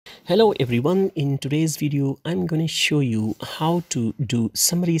Hello everyone, in today's video I'm going to show you how to do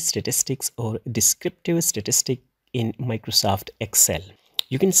summary statistics or descriptive statistic in Microsoft Excel.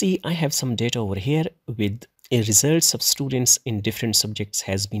 You can see I have some data over here with results of students in different subjects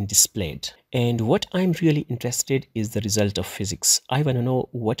has been displayed. And what I'm really interested is the result of physics. I want to know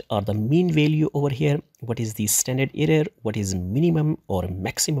what are the mean value over here, what is the standard error, what is minimum or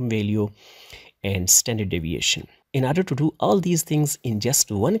maximum value, and standard deviation. In order to do all these things in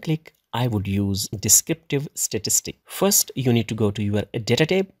just one click, I would use descriptive statistic. First, you need to go to your data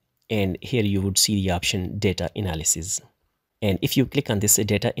tab, and here you would see the option data analysis. And if you click on this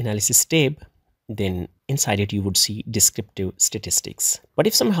data analysis tab, then inside it you would see descriptive statistics. But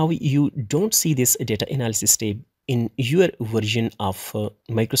if somehow you don't see this data analysis tab in your version of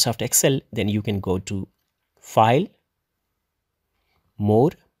Microsoft Excel, then you can go to File,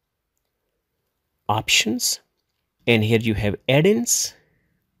 More, Options, and here you have add-ins,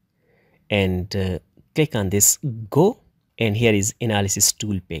 and click on this Go, and here is analysis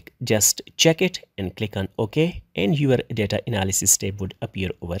tool pick. Just check it and click on OK, and your data analysis tab would appear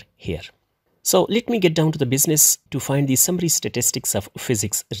over here. So let me get down to the business to find the summary statistics of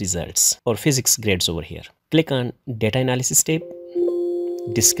physics results or physics grades over here. Click on data analysis tab,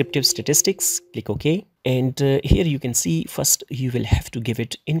 descriptive statistics, click OK, and here you can see first you will have to give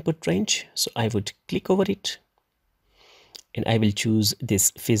it input range. So I would click over it, and I will choose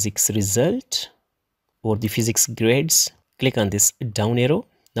this physics result or the physics grades. Click on this down arrow.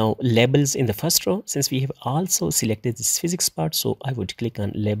 Now labels in the first row, since we have also selected this physics part, so I would click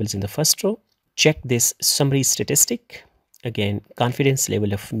on labels in the first row. Check this summary statistic, again confidence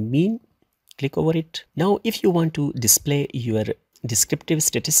level of mean, click over it. Now if you want to display your descriptive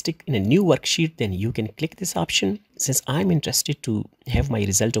statistic in a new worksheet, then you can click this option. Since I'm interested to have my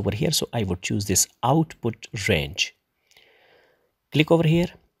result over here, so I would choose this output range. Click over here,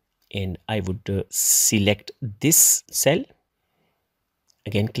 and I would select this cell.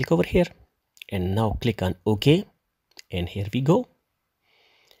 Again, click over here, and now click on OK, and here we go.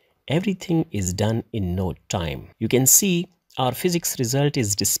 Everything is done in no time. You can see our physics result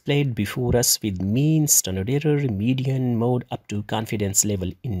is displayed before us with mean, standard error, median, mode, up to confidence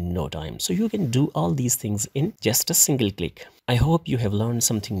level in no time. So you can do all these things in just a single click. I hope you have learned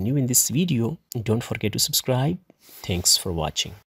something new in this video. Don't forget to subscribe. Thanks for watching.